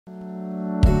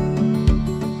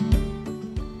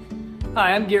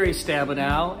Hi, I'm Gary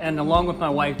Stabenow, and along with my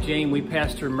wife Jane, we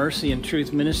pastor Mercy and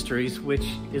Truth Ministries, which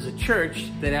is a church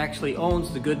that actually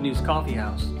owns the Good News Coffee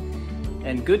House.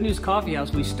 And Good News Coffee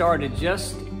House we started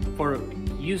just for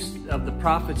use of the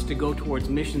profits to go towards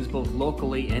missions both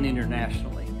locally and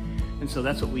internationally. And so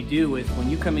that's what we do with when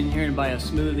you come in here and buy a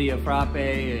smoothie, a frappe,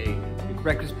 a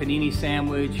breakfast panini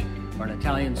sandwich, or an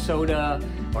Italian soda,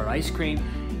 or ice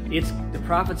cream. It's the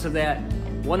profits of that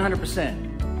 100%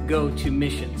 go to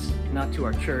missions, not to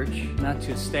our church, not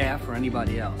to staff or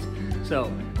anybody else. So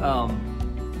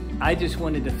I just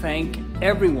wanted to thank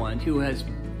everyone who has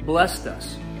blessed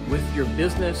us with your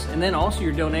business and then also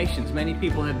your donations. Many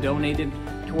people have donated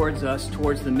towards us,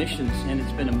 towards the missions, and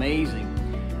it's been amazing.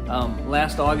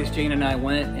 Last August, Jane and I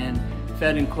went and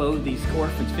fed and clothed these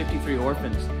orphans, 53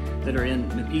 orphans that are in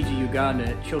Mpigi, Uganda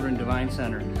at Children Divine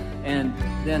Center. And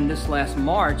then this last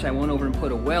March, I went over and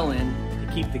put a well in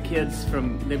to keep the kids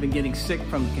from, they've been getting sick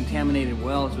from contaminated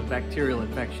wells with bacterial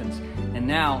infections. And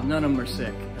now none of them are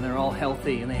sick, and they're all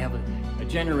healthy, and they have a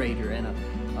generator and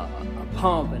a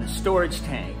pump and a storage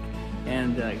tank.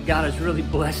 And God has really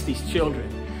blessed these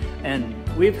children. And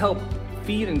we've helped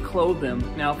feed and clothe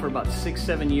them now for about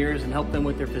 6-7 years and help them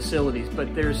with their facilities.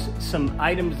 But there's some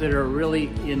items that are really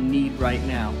in need right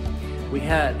now.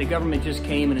 The government just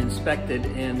came and inspected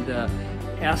and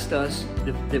asked us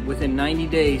that within 90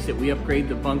 days that we upgrade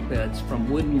the bunk beds from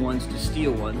wooden ones to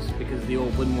steel ones, because the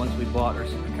old wooden ones we bought are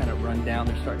kind of run down,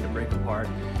 they're starting to break apart.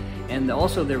 And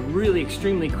also they're really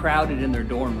extremely crowded in their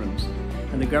dorm rooms.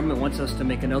 And the government wants us to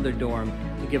make another dorm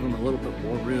to give them a little bit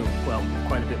more room, well,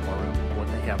 quite a bit more room than what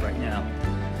they have right now.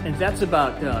 And that's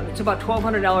about, it's about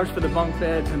 $1,200 for the bunk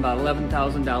beds and about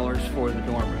 $11,000 for the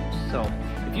dorm rooms. So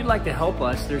if you'd like to help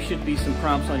us, there should be some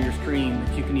prompts on your screen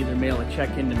that you can either mail a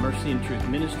check into Mercy and Truth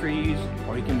Ministries,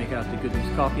 or you can make out to Good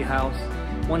News Coffee House.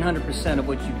 100% of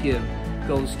what you give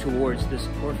goes towards this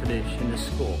orphanage and this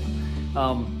school.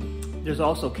 There's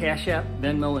also Cash App,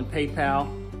 Venmo, and PayPal,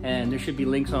 and there should be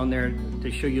links on there to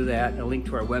show you that, a link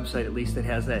to our website at least that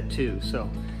has that too. So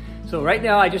right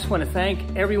now I just want to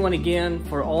thank everyone again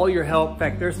for all your help. In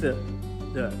fact, there's the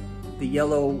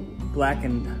yellow, black,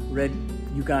 and red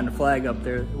Uganda flag up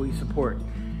there. We support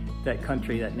that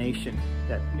country, that nation,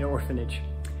 that orphanage.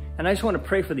 And I just want to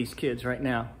pray for these kids right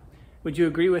now. Would you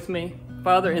agree with me?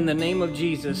 Father, in the name of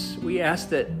Jesus, we ask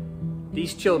that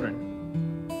these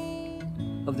children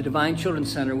of the Divine Children's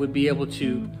Center would be able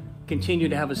to continue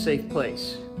to have a safe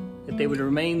place, that they would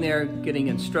remain there getting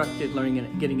instructed,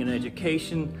 getting an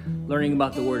education, learning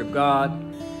about the Word of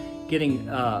God, getting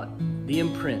the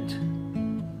imprint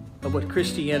of what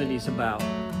Christianity is about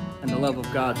and the love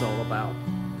of God's all about,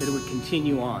 that it would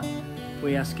continue on.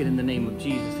 We ask it in the name of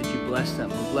Jesus, that you bless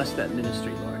them and bless that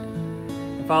ministry, Lord.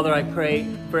 And Father, I pray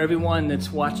for everyone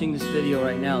that's watching this video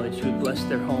right now that you would bless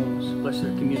their homes, bless their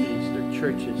communities, their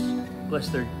churches, bless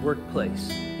their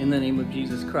workplace in the name of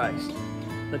Jesus Christ.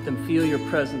 Let them feel your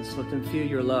presence. Let them feel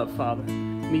your love, Father.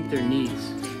 Meet their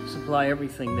needs. Supply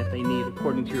everything that they need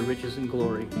according to your riches and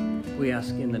glory. We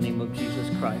ask in the name of Jesus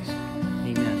Christ.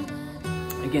 Amen.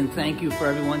 Again, thank you for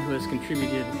everyone who has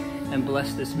contributed and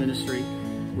blessed this ministry.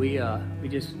 We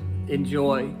just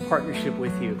enjoy partnership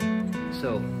with you.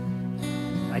 So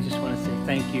I just want to say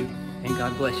thank you, and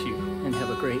God bless you, and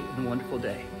have a great and wonderful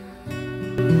day.